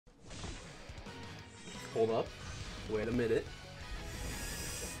Hold up. Wait a minute.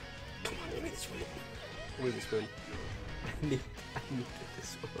 Come on, I need this win. I need this win. I need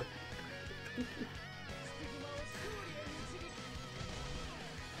this one.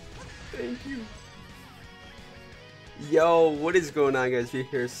 Thank you. Yo, what is going on, guys? We're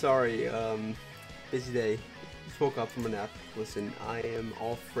here. Sorry, busy day. Just woke up from a nap. Listen, I am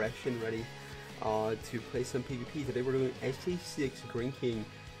all fresh and ready to play some PvP. Today we're doing SA6 Green King.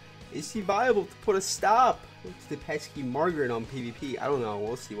 Is he viable to put a stop to the pesky Margaret on PvP? I don't know.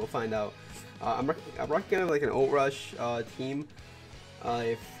 We'll see. We'll find out. I'm rocking like an ult rush team.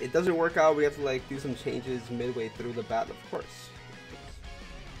 If it doesn't work out, we have to like do some changes midway through the battle, of course.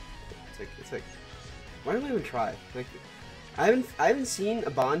 It's like, why don't I even try? Like, I haven't seen a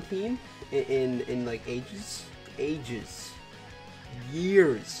Bond team in like ages,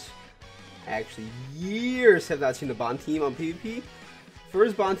 years. Actually, years have not seen a Bond team on PvP.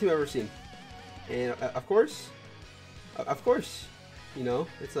 First Bond team I've ever seen, and of course, you know,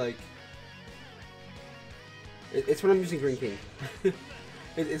 it's like, it's when I'm using Green King.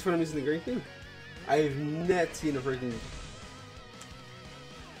 It's when I'm using the Green King. I've not seen a freaking.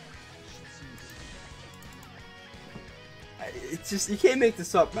 It's just, you can't make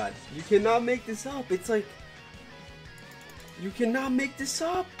this up, man. You cannot make this up. It's like, you cannot make this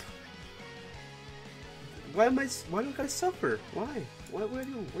up. Why do I gotta suffer? Why? What I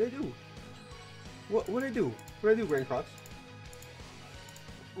do? What I do? What I do? What I do, Grand Cross?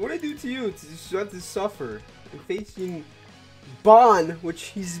 What I do to you to have to suffer and facing Bond, which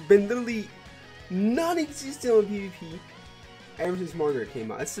he's been literally non-existent on PvP ever since Margaret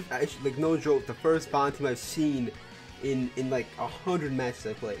came out. That's actually, like, no joke, the first Bond team I've seen in like 100 matches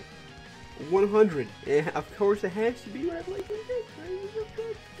I played. 100. And of course it has to be when I play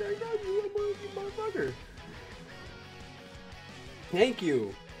motherfucker. Thank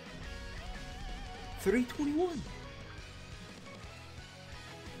you. 321.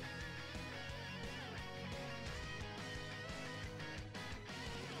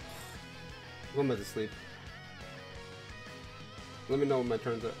 I'm about to sleep. Let me know when my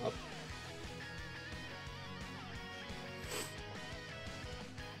turns are up.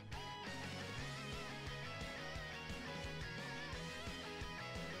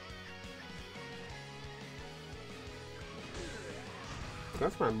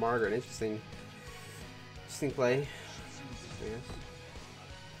 That's my Margaret. Interesting play. I guess.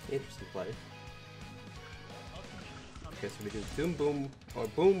 Interesting play. Okay, so we do boom boom or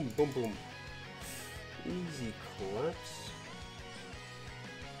boom boom boom. Easy collapse.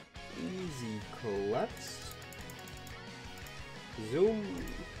 Easy collapse. Zoom.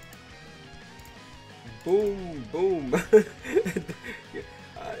 Boom boom.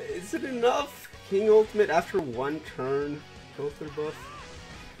 Is it enough? King ultimate after one turn. Go for the buff.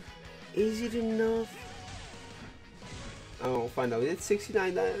 Is it enough? Oh, we'll find out. It's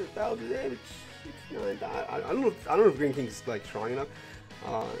 69,000 damage. 69,000. I don't know if Green King's like strong enough.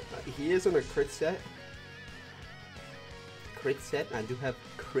 He is on a crit set. I do have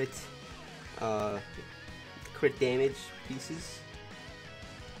crit damage pieces.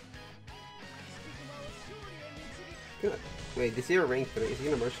 Good. Wait, is he a rank 3? Is he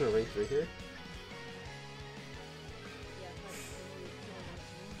gonna merge on a rank 3 here?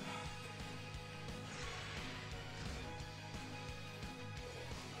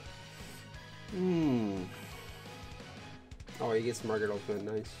 Oh, he gets Margaret ultimate,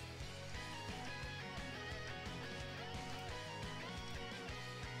 nice.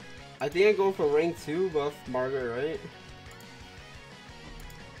 I think I go for rank 2 buff Margaret, right?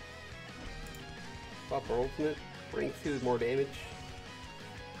 Buff her ultimate. Rank 2 is more damage.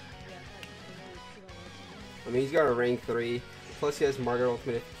 I mean, he's got a rank 3. Plus he has Margaret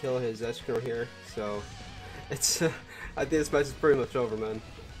ultimate if you kill his escrow here. So, it's, I think this match is pretty much over, man.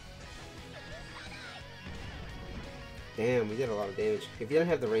 Damn, we did a lot of damage. If you didn't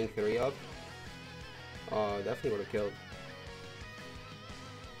have the rank 3 up, definitely would have killed.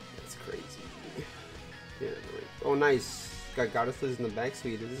 That's crazy. Yeah, oh, nice. Got Goddess Liz in the back,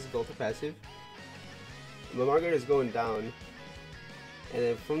 sweet. This is built to passive. The Margaret is going down, and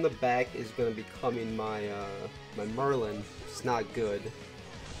then from the back is going to be coming my my Merlin. It's not good,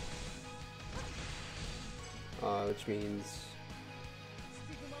 which means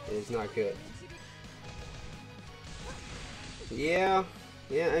it is not good. Yeah,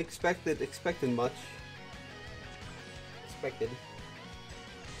 I expected much. Expected.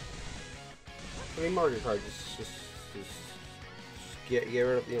 I mean, Margaret card just get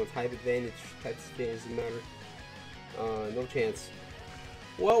rid of, you know, type advantage, doesn't matter. No chance.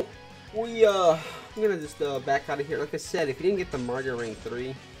 Well, I'm gonna just back out of here. Like I said, if you didn't get the Margaret rank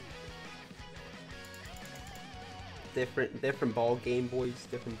 3, different ball game, boys.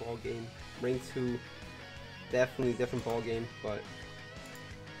 Different ball game. Rank 2, definitely different ball game, but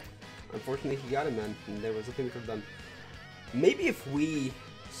unfortunately he got him, man. And there was nothing we could have done. Maybe if we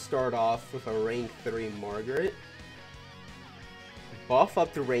start off with a rank 3 Margaret, buff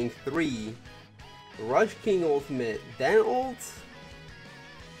up to rank 3, Rush King ultimate, then ult.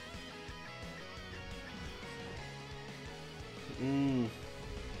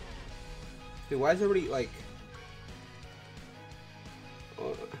 Dude, why is everybody like?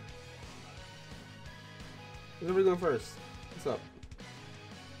 Where's everybody going first? What's up?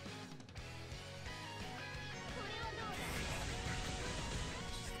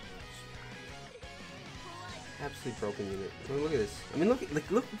 Absolutely broken unit. I mean, look at this. I mean, look.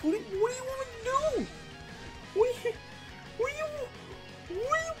 Look. What do you want to do? What do you?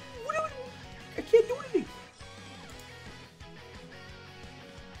 I can't do anything.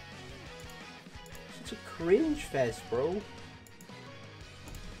 Such a cringe fest, bro.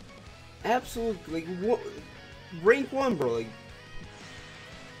 Absolute, like, what? Rank 1, bro. Like,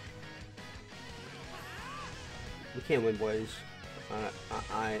 we can't win, boys.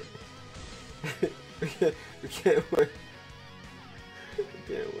 We can't win. We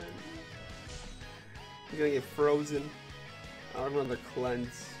can't win. He's gonna get frozen. I don't know the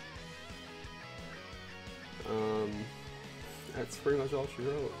cleanse. That's pretty much all she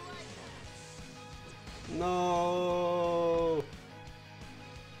wrote. No.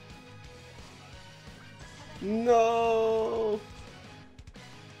 No.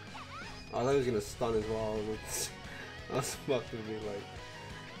 I thought he was gonna stun as well. I was about to be like,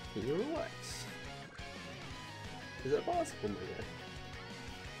 can you relax? Is that possible, my guy?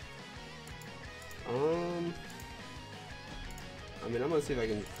 I mean, I'm gonna see if I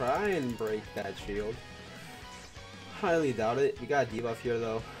can try and break that shield. Highly doubt it. We got a debuff here,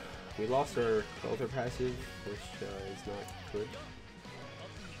 though. We lost our filter passive, which is not good.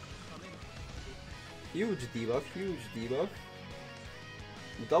 Huge debuff, huge debuff.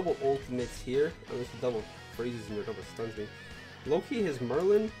 Double ultimates here. Unless the double freezes me or double stuns me. Loki, his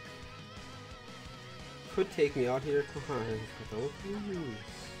Merlin could take me out here. Come on, double freeze.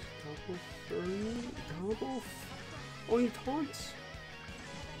 Double freeze. Double. Oh, he taunts.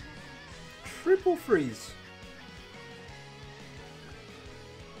 Triple freeze.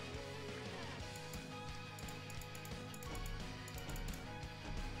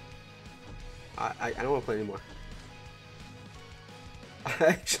 I don't want to play anymore. I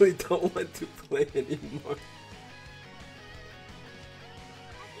actually don't want to play anymore.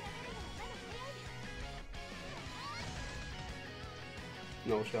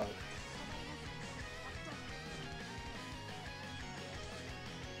 No shot.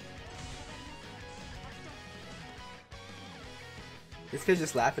 This guy's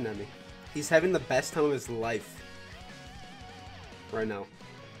just laughing at me. He's having the best time of his life right now.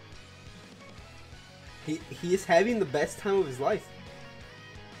 He is having the best time of his life.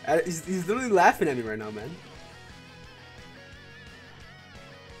 He's literally laughing at me right now, man.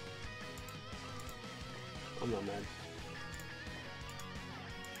 I'm not mad.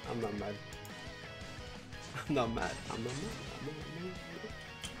 I'm not mad. I'm not mad. I'm not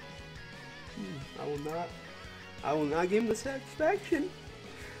mad. I will not give him the satisfaction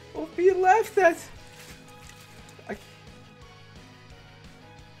of being laughed at.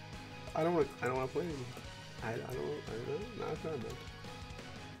 I don't want to play anymore. I don't know. Not that, man.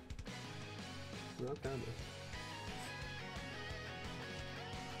 Not that, man.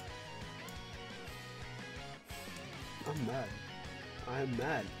 I'm mad. I am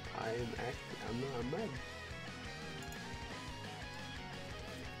mad. I'm mad.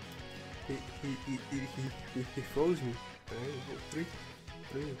 He froze me. Three.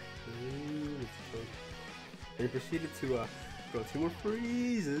 And he proceeded to go 2 more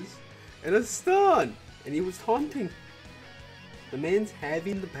freezes and a stun. And he was taunting. The man's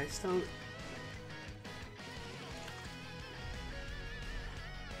having the best time.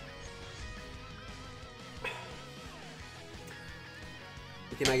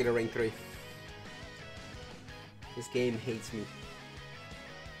 We cannot get a rank 3. This game hates me.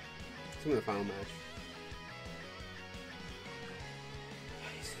 It's in the final match.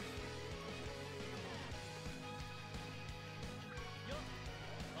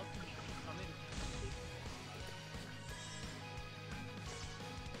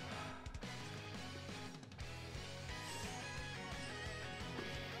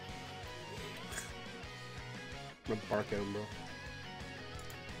 I'm gonna bark at him, bro.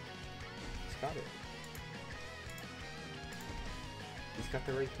 He's got it. He's got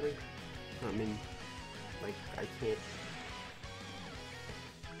the rank 3. I mean, like, I can't.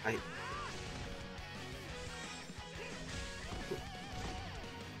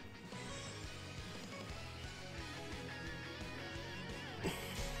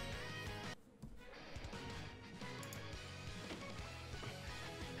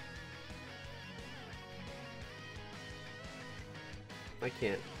 I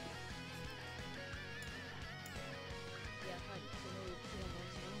can't.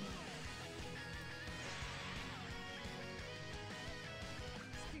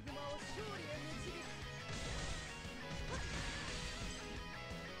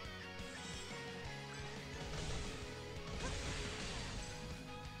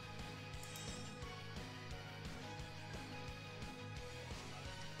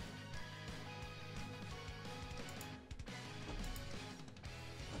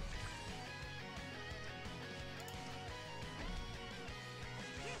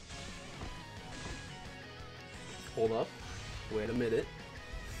 Hold up. Wait a minute.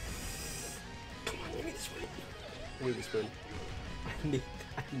 Come on, I need this win. I need this win.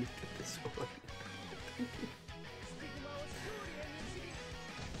 I need this one.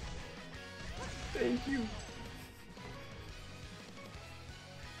 Thank you.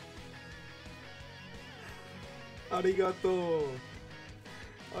 Arigato.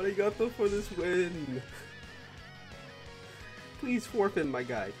 Arigato for this win. Please forfeit, my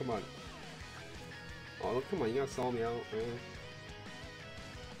guy. Come on. Oh, come on, you gotta stall me out, man.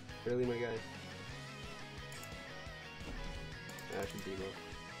 Really, my guy? I should debuff.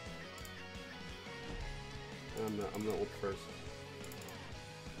 I'm gonna ult first.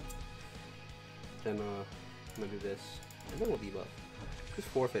 Then, I'm gonna do this. And then we'll debuff. Just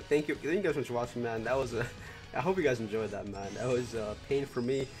forfeit. Thank you guys so much for watching, man. That was I hope you guys enjoyed that, man. That was pain for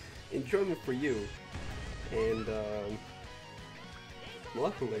me, enjoyment for you. And,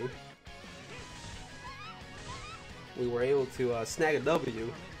 luckily, we were able to snag a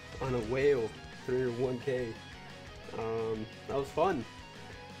W on a whale 301k. That was fun,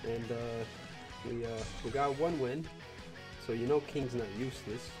 and we got one win. So you know King's not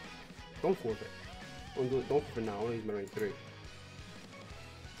useless. Don't forfeit. Don't do it. Don't forfeit now. I want to use my rank 3.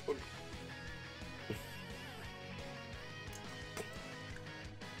 But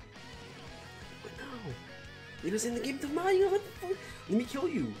no, it was in the game to mine. Let me kill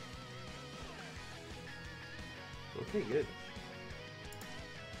you. Okay, good.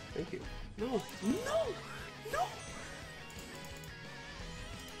 Thank you. No, no, no!